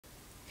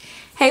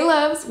Hey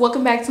loves,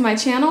 welcome back to my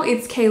channel.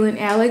 It's Kaylan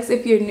Alex.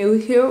 If you're new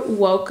here,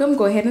 welcome.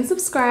 Go ahead and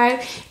subscribe.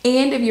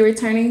 And if you're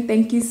returning,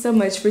 thank you so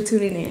much for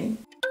tuning in.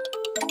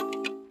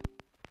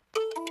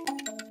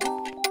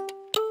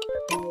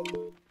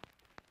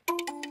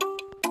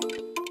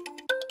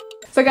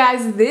 So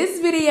guys,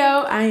 this video,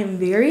 I am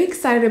very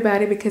excited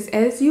about it because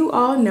as you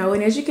all know,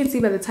 and as you can see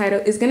by the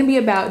title, it's going to be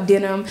about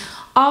denim,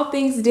 all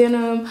things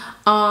denim,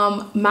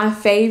 my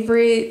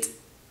favorite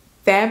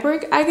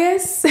fabric, I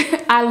guess.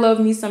 I love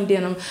me some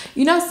denim.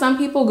 You know, some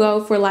people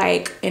go for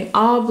like an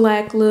all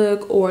black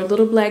look or a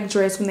little black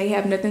dress when they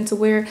have nothing to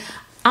wear.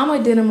 I'm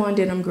a denim on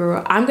denim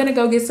girl. I'm gonna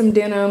go get some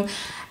denim.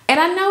 And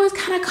I know it's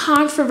kind of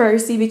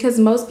controversy because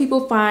most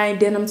people find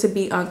denim to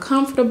be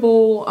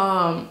uncomfortable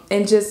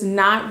and just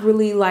not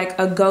really like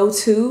a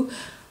go-to.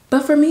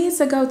 But for me, it's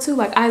a go-to.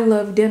 Like, I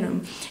love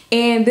denim.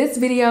 And this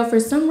video, for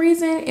some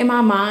reason in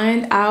my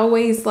mind, I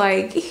always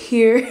like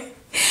hear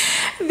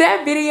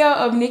that video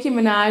of Nicki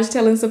Minaj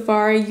telling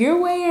Safari, "You're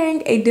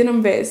wearing a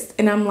denim vest."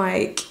 And I'm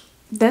like,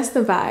 that's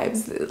the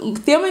vibes.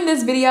 Filming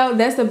this video,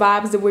 that's the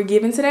vibes that we're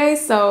giving today.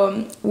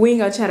 So we ain't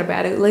gonna chat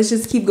about it. Let's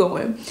just keep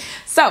going.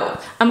 So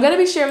I'm gonna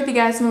be sharing with you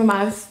guys some of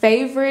my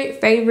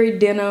favorite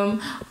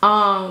denim,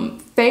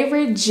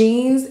 favorite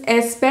jeans,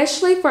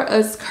 especially for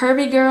us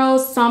curvy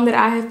girls. Some that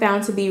I have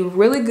found to be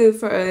really good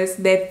for us,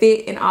 that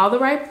fit in all the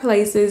right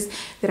places,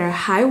 that are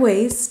high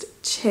waist,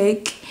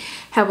 check,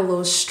 have a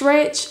little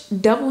stretch,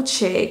 double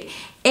check,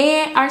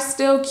 and are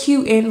still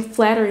cute and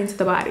flattering to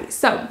the body.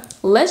 So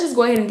let's just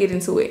go ahead and get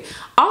into it.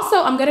 Also,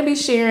 I'm gonna be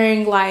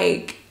sharing,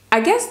 like,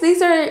 I guess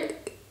these are,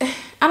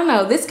 I don't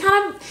know, this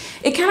kind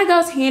of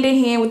goes hand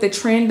in hand with the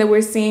trend that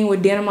we're seeing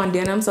with denim on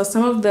denim. So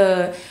some of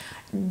the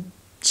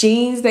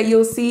jeans that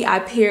you'll see, I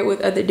paired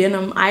with other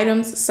denim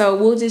items. So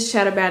we'll just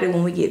chat about it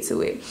when we get to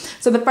it.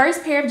 So the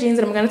first pair of jeans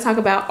that I'm gonna talk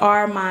about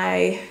are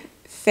my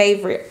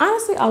favorite.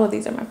 Honestly, all of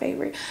these are my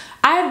favorite.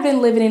 I've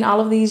been living in all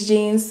of these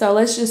jeans, so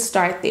let's just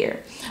start there.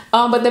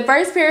 But the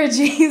first pair of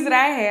jeans that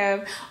I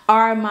have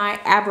are my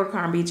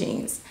Abercrombie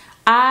jeans.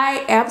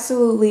 I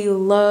absolutely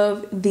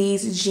love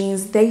these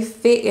jeans. They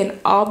fit in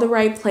all the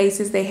right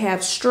places. They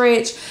have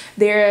stretch.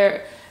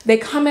 They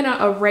come in an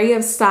array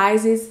of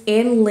sizes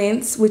and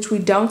lengths, which we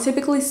don't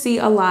typically see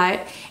a lot.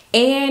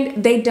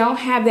 And they don't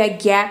have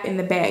that gap in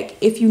the back,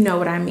 if you know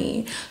what I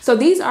mean. So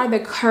these are the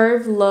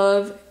Curve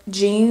Love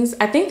jeans.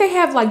 I think they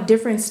have like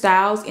different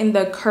styles in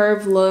the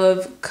Curve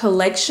Love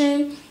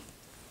collection.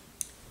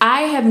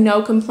 I have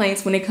no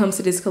complaints when it comes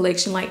to this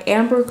collection. Like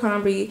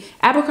Abercrombie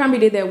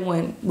did that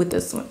one with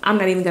this one. I'm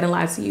not even gonna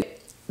lie to you.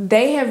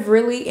 They have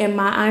really, in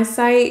my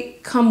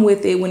eyesight, come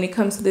with it when it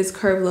comes to this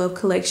Curve Love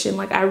collection.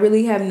 Like, I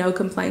really have no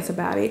complaints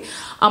about it.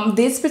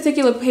 This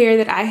particular pair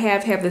that I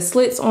have the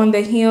slits on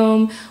the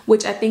hem,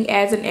 which I think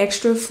adds an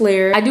extra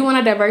flair. I do want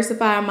to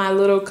diversify my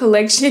little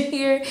collection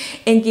here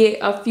and get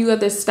a few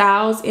other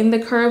styles in the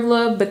Curve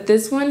Love, but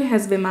this one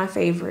has been my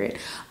favorite.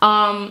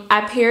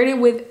 I paired it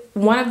with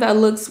one of the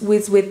looks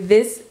was with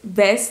this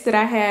vest that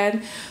I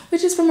had,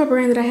 which is from a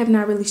brand that I have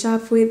not really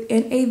shopped with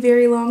in a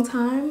very long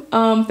time,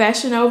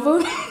 Fashion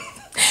Nova.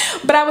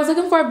 But I was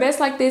looking for a vest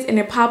like this and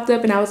it popped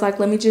up and I was like,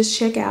 let me just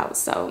check out.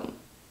 So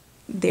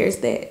there's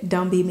that.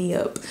 Don't beat me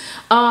up.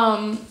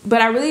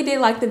 But I really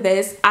did like the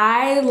vest.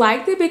 I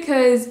liked it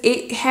because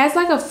it has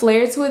like a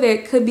flare to it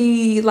that could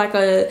be like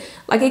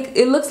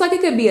it looks like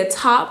it could be a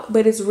top,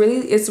 but it's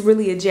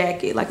really a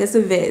jacket. Like, it's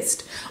a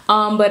vest.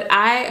 But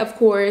I, of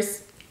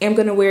course, am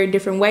gonna wear it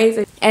different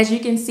ways. As you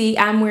can see,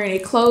 I'm wearing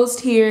it closed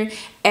here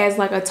as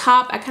like a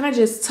top. I kind of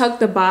just tucked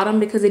the bottom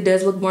because it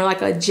does look more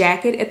like a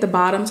jacket at the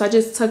bottom. So I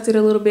just tucked it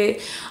a little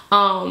bit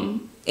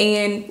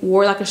and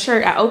wore like a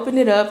shirt. I opened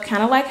it up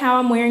kind of like how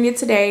I'm wearing it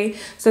today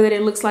so that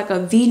it looks like a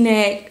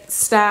V-neck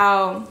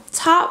style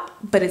top,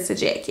 but it's a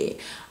jacket.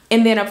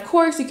 And then of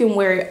course you can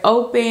wear it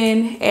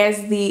open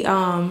as the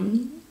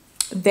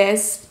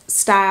vest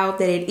style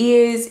that it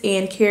is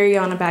and carry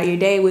on about your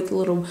day with a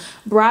little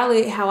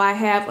bralette how I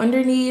have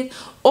underneath.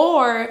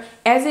 Or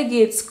as it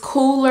gets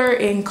cooler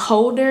and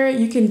colder,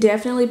 you can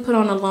definitely put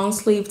on a long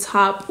sleeve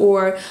top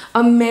or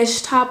a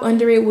mesh top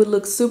under it. Would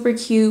look super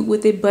cute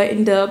with it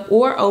buttoned up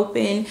or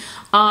open.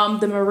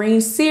 The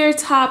marine sear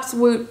tops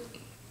would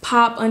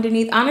pop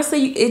underneath.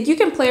 Honestly, you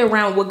can play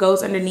around what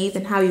goes underneath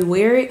and how you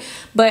wear it,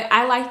 but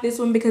I like this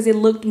one because it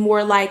looked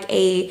more like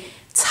a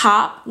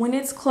top when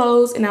it's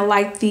closed, and I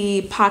like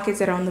the pockets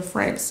that are on the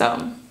front.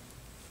 So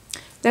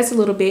that's a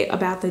little bit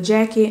about the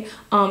jacket,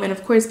 and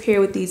of course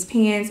paired with these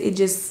pants,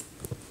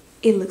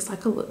 it looks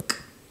like a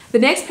look. The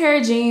next pair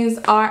of jeans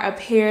are a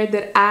pair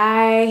that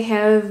I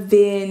have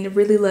been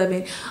really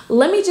loving.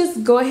 Let me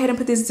just go ahead and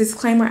put this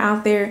disclaimer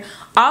out there.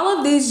 All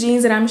of these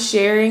jeans that I'm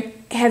sharing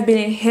have been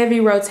in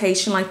heavy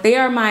rotation. Like, they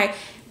are my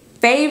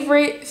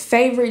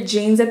favorite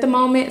jeans at the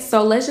moment.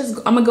 So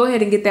I'm gonna go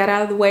ahead and get that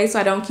out of the way so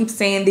I don't keep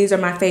saying these are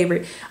my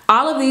favorite.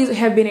 All of these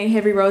have been in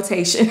heavy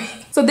rotation.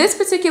 So this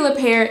particular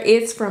pair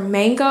is from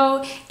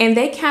Mango, and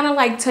they kind of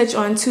like touch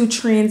on two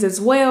trends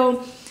as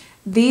well.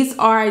 These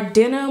are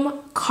denim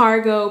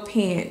cargo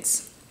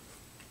pants.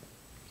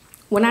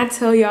 When I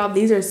tell y'all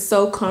these are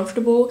so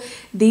comfortable,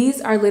 these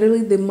are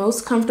literally the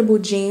most comfortable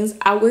jeans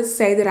I would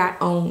say that I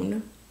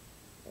own.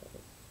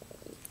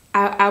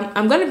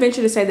 I'm gonna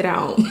venture to say that I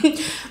own.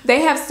 They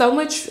have so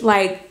much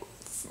like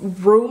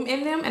room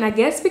in them, and I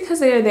guess because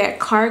they're that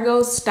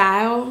cargo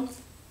style,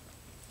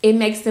 it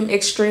makes them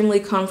extremely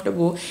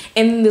comfortable.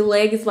 And the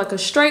leg is like a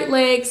straight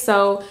leg,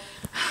 so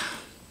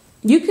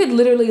you could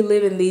literally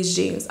live in these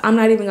jeans. I'm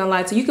not even gonna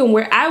lie to you. You can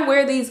wear, I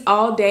wear these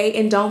all day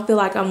and don't feel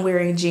like I'm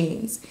wearing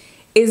jeans.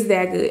 It's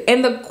that good.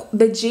 And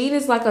the jean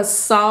is like a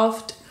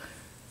soft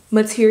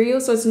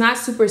material, so it's not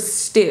super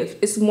stiff.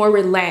 It's more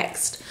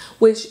relaxed,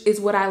 which is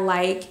what I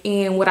like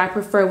and what I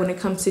prefer when it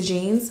comes to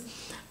jeans.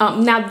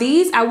 Now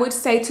these, I would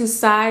say to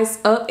size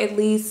up at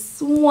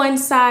least one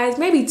size,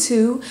 maybe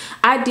two.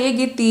 I did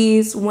get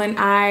these when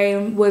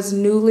I was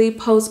newly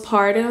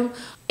postpartum,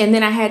 and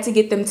then I had to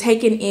get them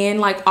taken in,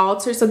 like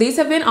altered. So these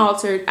have been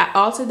altered. I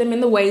altered them in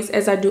the waist,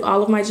 as I do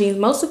all of my jeans.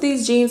 Most of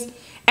these jeans,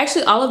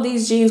 actually all of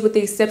these jeans with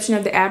the exception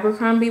of the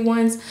Abercrombie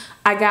ones,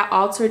 I got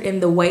altered in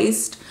the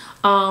waist,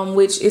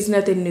 which is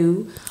nothing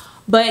new.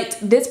 But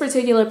this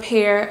particular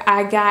pair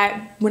I got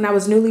when I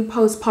was newly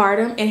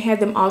postpartum and had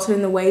them altered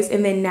in the waist,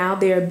 and then now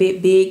they're a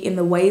bit big in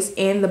the waist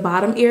and the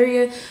bottom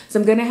area. So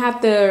I'm gonna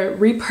have to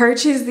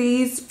repurchase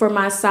these for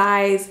my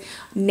size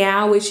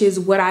now, which is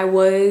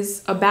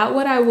about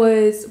what I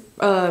was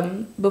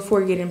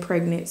before getting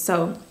pregnant.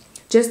 So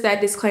just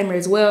that disclaimer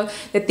as well,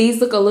 that these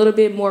look a little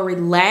bit more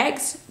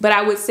relaxed, but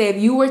I would say if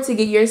you were to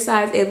get your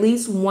size at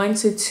least 1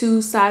 to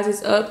 2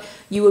 sizes up,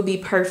 you would be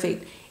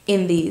perfect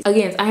in these.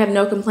 Again, I have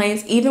no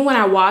complaints. Even when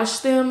I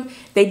washed them,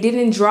 they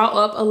didn't draw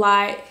up a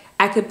lot.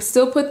 I could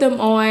still put them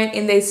on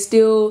and they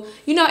still,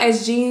 you know,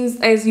 as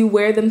jeans, as you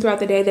wear them throughout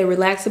the day, they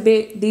relax a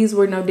bit. These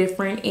were no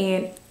different,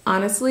 and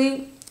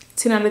honestly,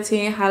 10 out of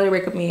 10, highly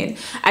recommend.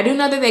 I do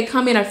know that they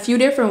come in a few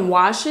different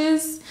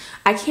washes.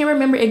 I can't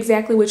remember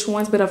exactly which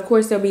ones, but of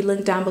course they'll be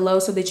linked down below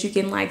so that you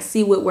can like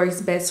see what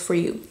works best for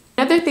you.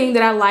 Another thing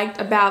that I liked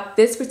about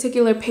this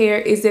particular pair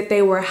is that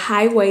they were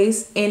high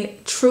waist, and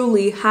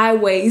truly high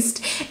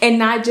waist, and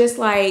not just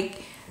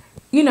like,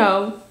 you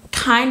know,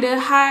 kind of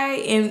high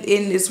and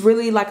it's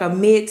really like a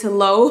mid to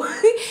low.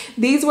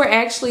 These were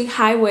actually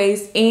high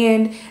waist,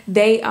 and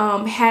they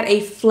had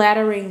a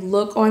flattering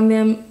look on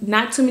them.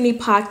 Not too many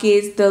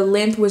pockets. The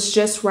length was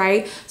just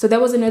right. So that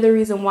was another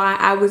reason why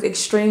I was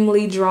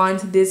extremely drawn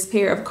to this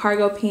pair of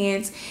cargo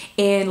pants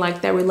and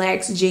like that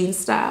relaxed jean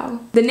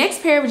style. The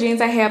next pair of jeans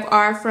I have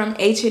are from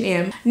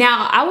H&M.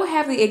 Now I will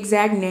have the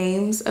exact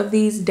names of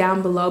these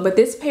down below, but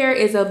this pair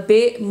is a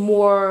bit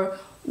more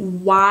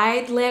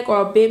wide leg, or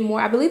a bit more,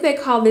 I believe they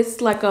call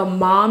this like a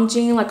mom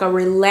jean, like a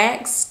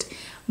relaxed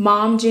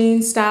mom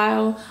jean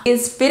style.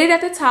 It's fitted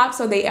at the top,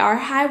 so they are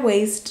high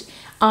waist,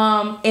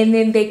 and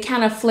then they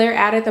kind of flare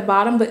out at the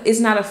bottom, but it's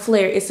not a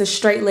flare, it's a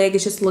straight leg.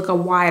 It's just look a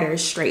wider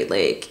straight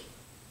leg,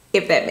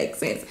 if that makes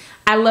sense.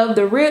 I love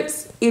the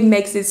rips. It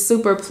makes it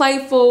super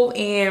playful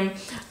and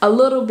a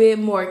little bit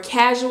more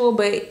casual,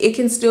 but it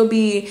can still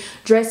be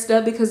dressed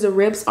up because the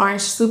rips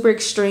aren't super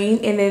extreme,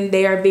 and then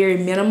they are very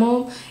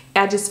minimal.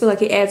 I just feel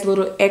like it adds a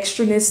little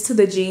extraness to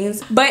the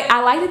jeans. But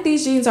I like that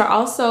these jeans are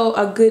also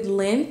a good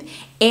length,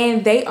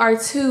 and they are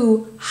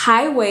too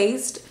high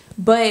waist,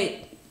 but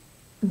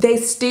they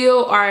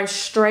still are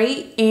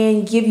straight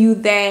and give you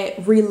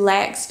that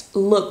relaxed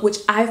look, which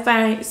I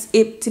find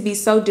it to be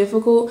so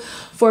difficult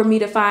for me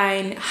to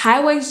find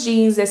high waist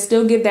jeans that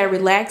still give that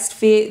relaxed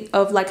fit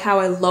of like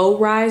how a low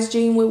rise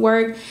jean would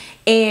work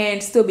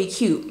and still be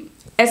cute.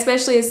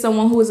 Especially as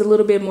someone who is a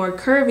little bit more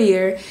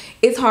curvier,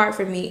 it's hard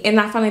for me, and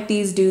I find that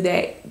these do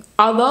that.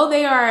 Although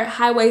they are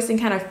high waist and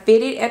kind of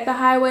fitted at the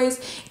high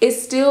waist, it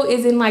still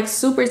isn't like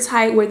super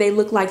tight where they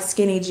look like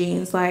skinny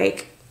jeans.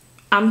 Like,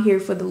 I'm here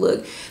for the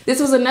look.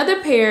 This was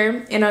another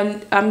pair, and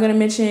I'm gonna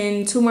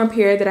mention 2 more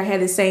pair that I had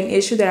the same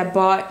issue that I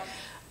bought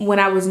when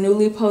I was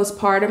newly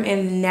postpartum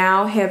and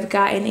now have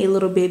gotten a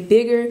little bit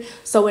bigger.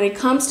 So when it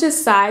comes to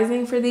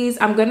sizing for these,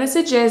 I'm gonna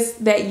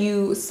suggest that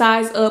you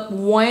size up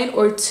 1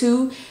 or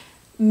 2,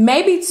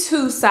 maybe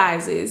 2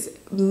 sizes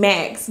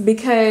max,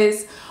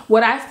 because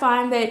what I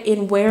find that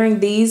in wearing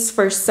these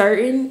for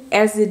certain,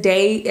 as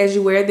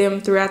you wear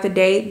them throughout the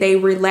day, they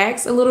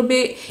relax a little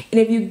bit,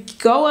 and if you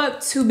go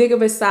up too big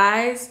of a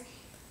size,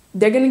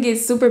 they're gonna get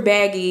super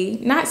baggy.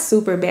 Not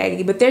super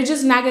baggy, but they're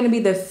just not gonna be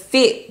the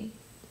fit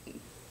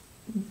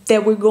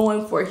that we're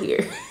going for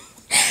here.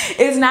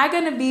 It's not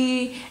gonna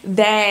be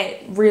that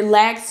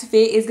relaxed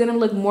fit. It's gonna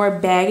look more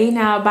baggy.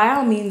 Now, by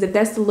all means, if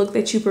that's the look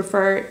that you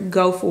prefer,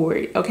 go for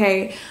it,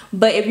 okay?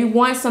 But if you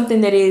want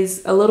something that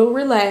is a little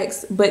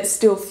relaxed but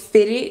still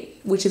fitted,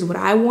 which is what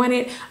I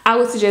wanted, I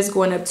would suggest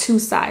going up 2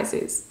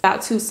 sizes,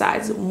 about 2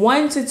 sizes,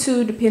 1 to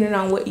 2, depending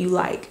on what you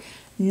like.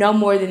 No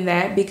more than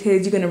that,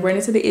 because you're gonna run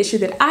into the issue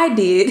that I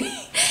did.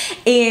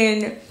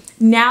 And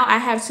now I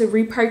have to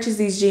repurchase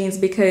these jeans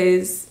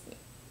because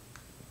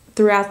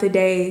throughout the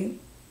day,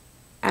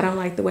 I don't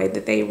like the way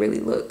that they really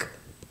look.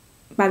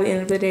 By the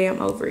end of the day,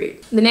 I'm over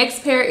it. The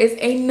next pair is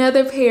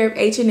another pair of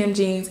H&M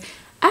jeans.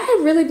 I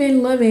have really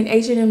been loving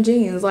H&M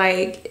jeans.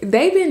 Like,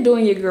 they've been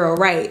doing your girl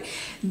right.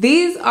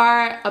 These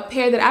are a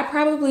pair that I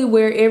probably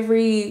wear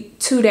every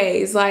 2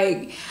 days.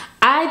 Like,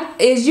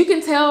 as you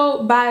can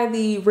tell by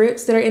the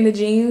rips that are in the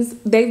jeans,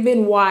 they've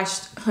been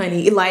washed,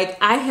 honey. Like,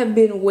 I have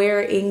been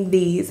wearing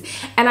these.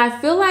 And I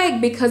feel like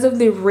because of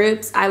the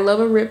rips, I love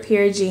a ripped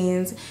pair of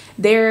jeans.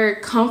 They're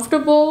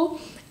comfortable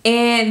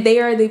and they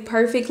are the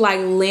perfect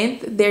like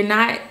length. They're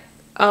not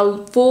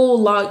a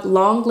full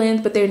long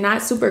length, but they're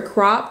not super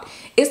cropped.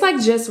 It's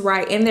like just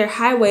right, and they're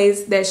high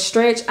waist that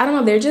stretch. I don't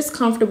know, they're just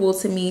comfortable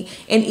to me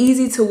and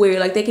easy to wear.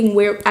 Like I can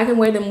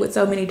wear them with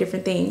so many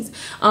different things.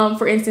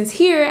 For instance,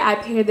 here I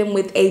paired them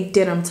with a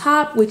denim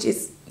top, which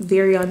is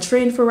very on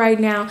trend for right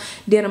now.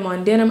 Denim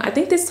on denim. I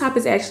think this top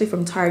is actually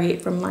from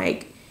Target from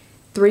like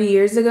 3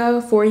 years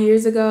ago, 4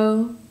 years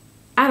ago.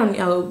 I don't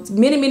know,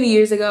 many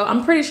years ago.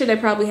 I'm pretty sure they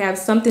probably have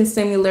something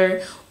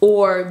similar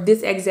or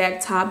this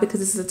exact top because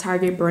this is a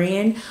Target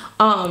brand.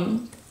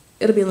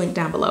 It'll be linked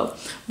down below.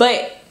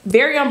 But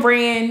very on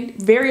brand,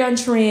 very on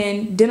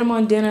trend, denim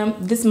on denim.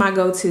 This is my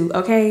go-to,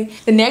 okay?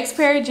 The next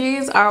pair of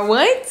jeans are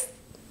what?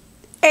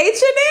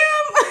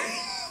 H&M.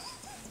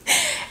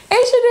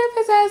 H&M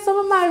has had some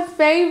of my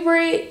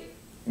favorite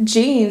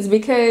jeans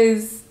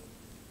because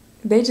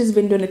they just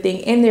been doing a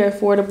thing and they're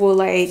affordable.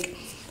 Like,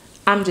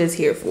 I'm just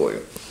here for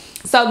it.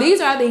 So these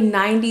are the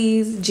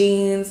 90s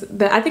jeans.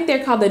 I think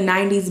they're called the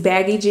 90s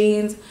baggy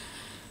jeans.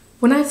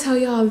 When I tell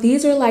y'all,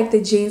 these are like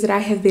the jeans that I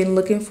have been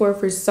looking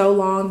for so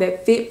long,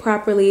 that fit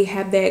properly,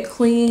 have that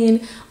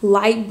clean,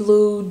 light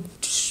blue,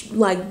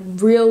 like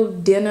real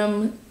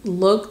denim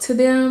look to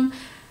them,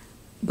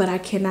 but I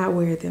cannot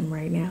wear them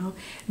right now.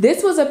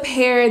 This was a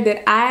pair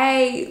that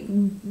I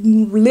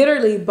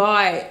literally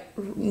bought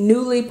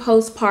newly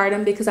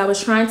postpartum because I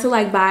was trying to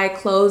like buy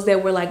clothes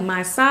that were like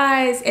my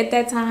size at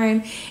that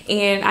time,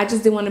 and I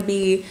just didn't want to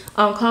be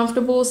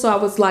uncomfortable, so I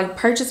was like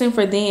purchasing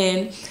for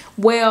then.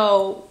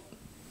 Well,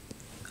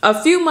 a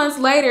few months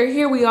later,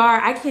 here we are.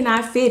 I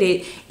cannot fit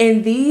it.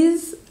 And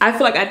these, I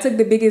feel like I took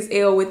the biggest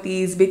L with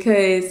these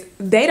because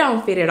they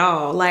don't fit at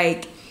all.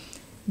 Like,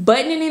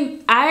 buttoning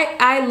in,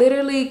 I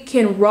literally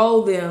can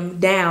roll them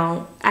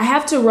down. I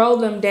have to roll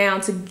them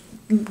down to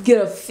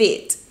get a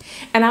fit.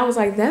 And I was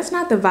like, that's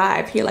not the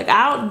vibe here. Like,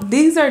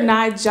 these are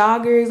not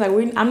joggers. Like,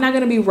 I'm not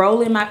going to be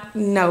rolling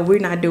no, we're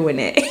not doing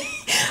it.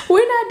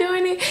 We're not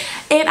doing it.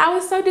 And I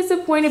was so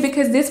disappointed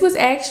because this was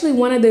actually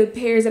one of the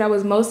pairs that I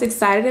was most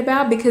excited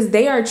about because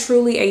they are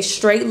truly a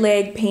straight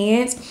leg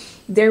pants.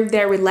 They're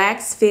that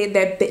relaxed fit,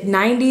 that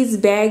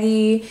 90s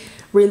baggy,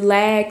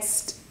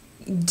 relaxed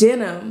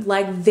denim.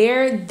 Like,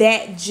 they're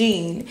that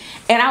jean.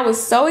 And I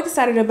was so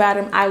excited about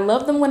them. I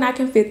love them when I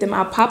can fit them.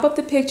 I'll pop up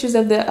the pictures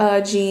of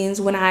the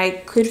jeans when I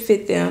could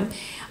fit them.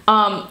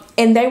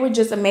 And they were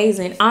just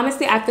amazing.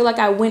 Honestly, I feel like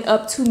I went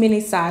up too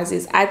many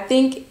sizes. I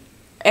think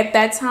at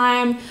that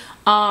time,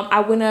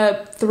 I went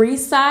up 3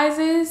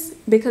 sizes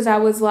because I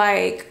was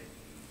like,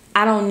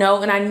 I don't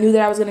know. And I knew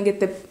that I was going to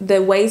get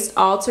the waist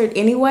altered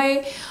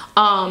anyway,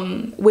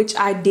 which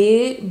I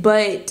did.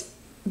 But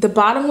the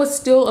bottom was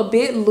still a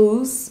bit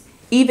loose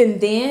even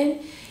then.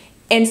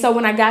 And so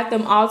when I got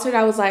them altered,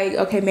 I was like,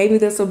 okay, maybe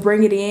this will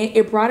bring it in.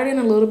 It brought it in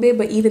a little bit,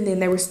 but even then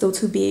they were still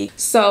too big.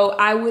 So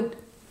I would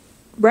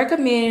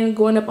recommend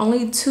going up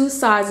only 2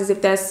 sizes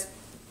if that's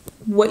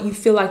what you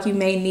feel like you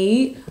may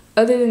need.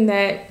 Other than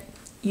that,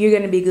 you're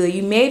going to be good.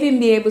 You may even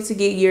be able to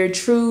get your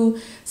true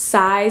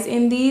size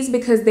in these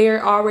because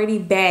they're already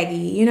baggy.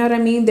 You know what I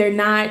mean? They're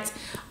not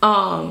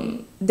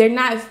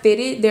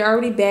fitted. They're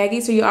already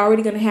baggy, so you're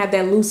already going to have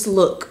that loose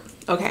look.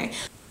 Okay.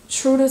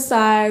 True to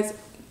size,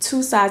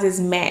 2 sizes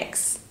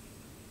max.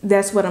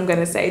 That's what I'm going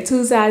to say.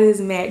 2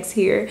 sizes max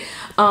here,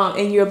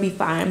 and you'll be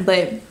fine.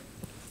 But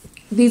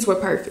these were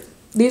perfect.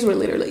 These were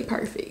literally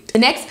perfect. The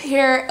next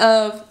pair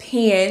of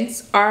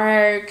pants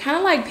are kind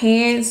of like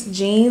pants,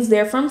 jeans.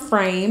 They're from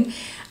Frame.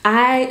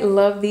 I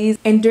love these.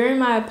 And during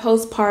my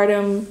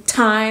postpartum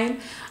time,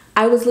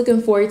 I was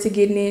looking forward to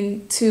getting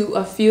into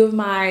a few of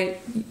my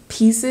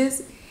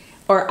pieces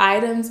or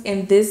items,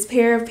 and this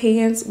pair of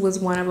pants was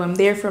one of them.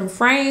 They're from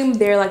Frame.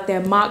 They're like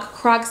that mock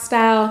croc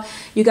style.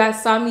 You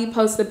guys saw me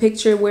post a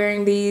picture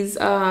wearing these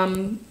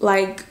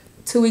like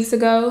 2 weeks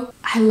ago.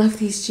 I love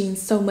these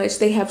jeans so much.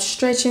 They have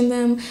stretch in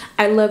them.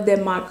 I love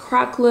that mock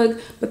croc look,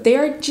 but they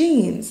are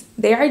jeans.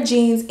 They are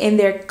jeans and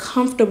they're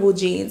comfortable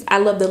jeans. I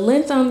love the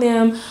length on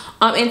them.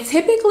 And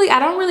typically I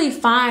don't really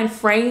find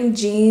Frame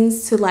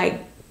jeans to like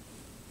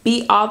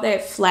be all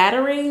that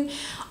flattering,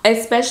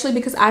 especially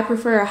because I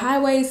prefer a high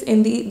waist,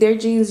 and their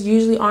jeans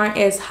usually aren't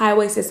as high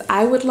waist as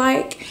I would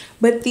like,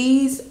 but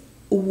these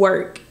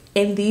work,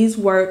 and these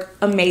work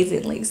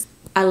amazingly.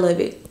 I love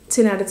it.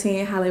 10 out of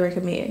 10, highly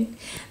recommend.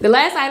 The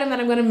last item that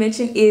I'm going to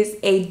mention is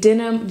a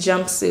denim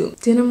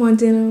jumpsuit. Denim on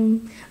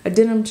denim, a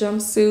denim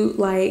jumpsuit.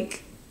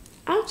 Like,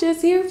 I'm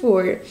just here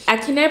for it. I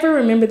can never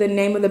remember the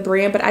name of the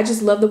brand, but I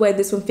just love the way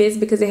this one fits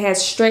because it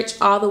has stretch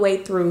all the way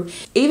through.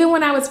 Even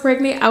when I was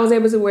pregnant, I was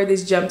able to wear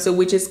this jumpsuit,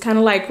 which is kind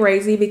of like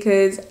crazy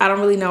because I don't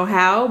really know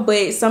how,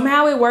 but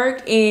somehow it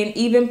worked. And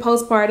even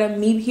postpartum,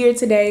 me here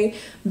today,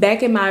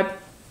 back in my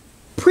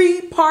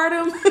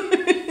prepartum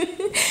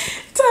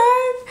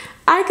time,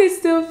 I could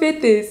still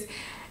fit this.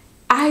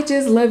 I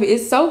just love it.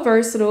 It's so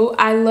versatile.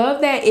 I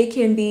love that it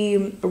can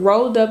be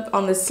rolled up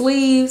on the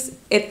sleeves,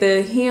 at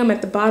the hem,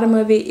 at the bottom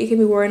of it. It can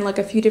be worn like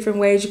a few different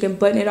ways. You can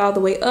button it all the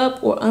way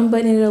up or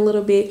unbutton it a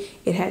little bit.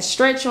 It has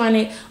stretch on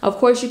it. Of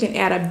course, you can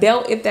add a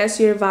belt if that's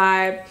your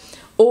vibe,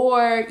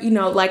 or, you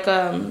know, like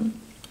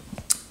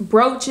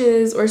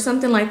brooches or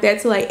something like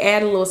that to like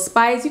add a little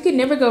spice. You can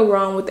never go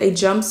wrong with a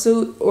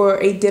jumpsuit or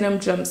a denim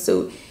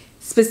jumpsuit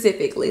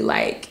specifically.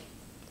 Like,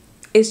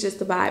 it's just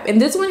the vibe. And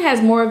this one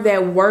has more of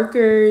that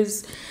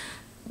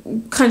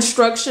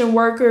construction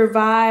worker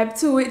vibe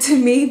to it, to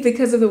me,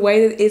 because of the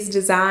way that it's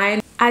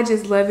designed. I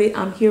just love it.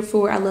 I'm here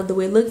for it. I love the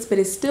way it looks, but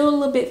it's still a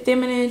little bit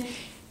feminine.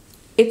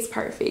 It's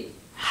perfect.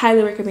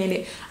 Highly recommend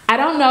it. I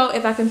don't know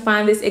if I can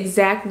find this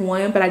exact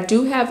one, but I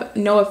do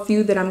know a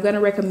few that I'm going to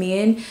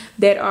recommend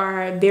that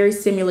are very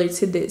similar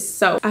to this.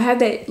 So I have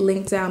that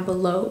link down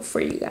below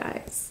for you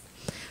guys.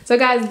 So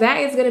guys, that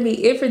is going to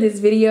be it for this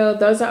video.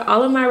 Those are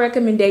all of my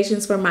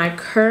recommendations for my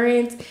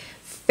current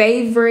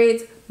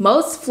favorite,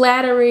 most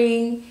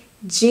flattering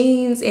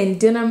jeans and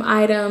denim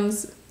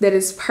items that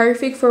is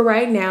perfect for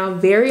right now,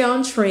 very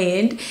on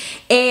trend,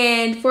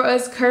 and for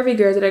us curvy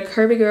girls that are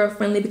curvy girl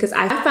friendly, because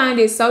I find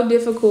it so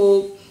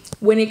difficult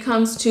when it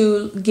comes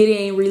to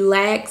getting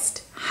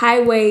relaxed,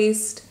 high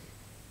waist,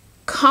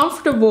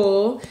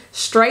 comfortable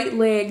straight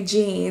leg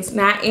jeans.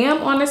 Now I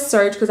am on a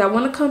search because I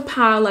want to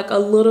compile like a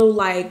little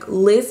like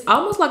list,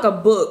 almost like a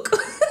book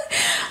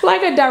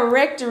like a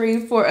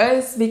directory for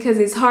us, because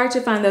it's hard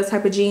to find those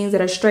type of jeans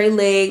that are straight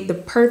leg, the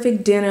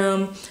perfect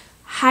denim,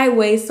 high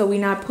waist, so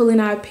we're not pulling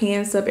our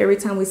pants up every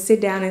time we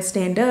sit down and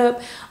stand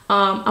up.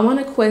 I'm on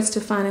a quest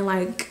to finding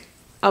like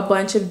a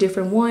bunch of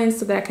different ones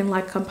so that I can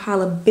like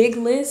compile a big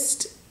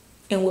list,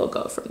 and we'll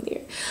go from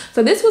there.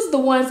 So this was the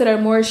ones that are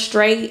more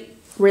straight,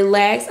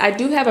 relaxed. I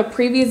do have a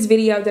previous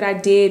video that I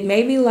did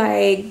maybe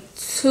like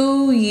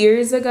 2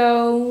 years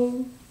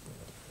ago.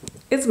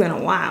 It's been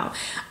a while.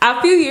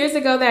 A few years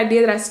ago that I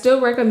did, that I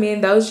still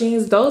recommend those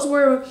jeans. Those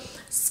were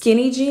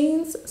skinny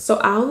jeans, so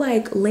I'll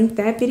like link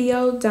that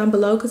video down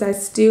below because I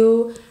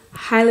still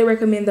highly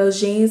recommend those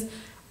jeans.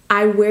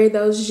 I wear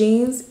those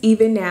jeans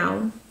even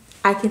now.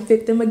 I can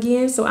fit them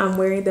again, so I'm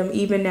wearing them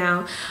even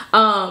now,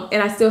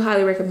 and I still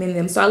highly recommend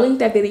them. So I'll link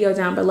that video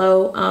down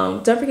below.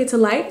 Don't forget to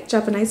like,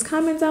 drop a nice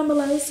comment down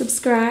below,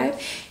 subscribe,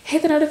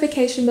 hit the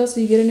notification bell so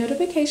you get a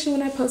notification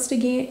when I post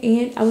again,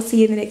 and I will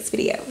see you in the next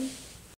video.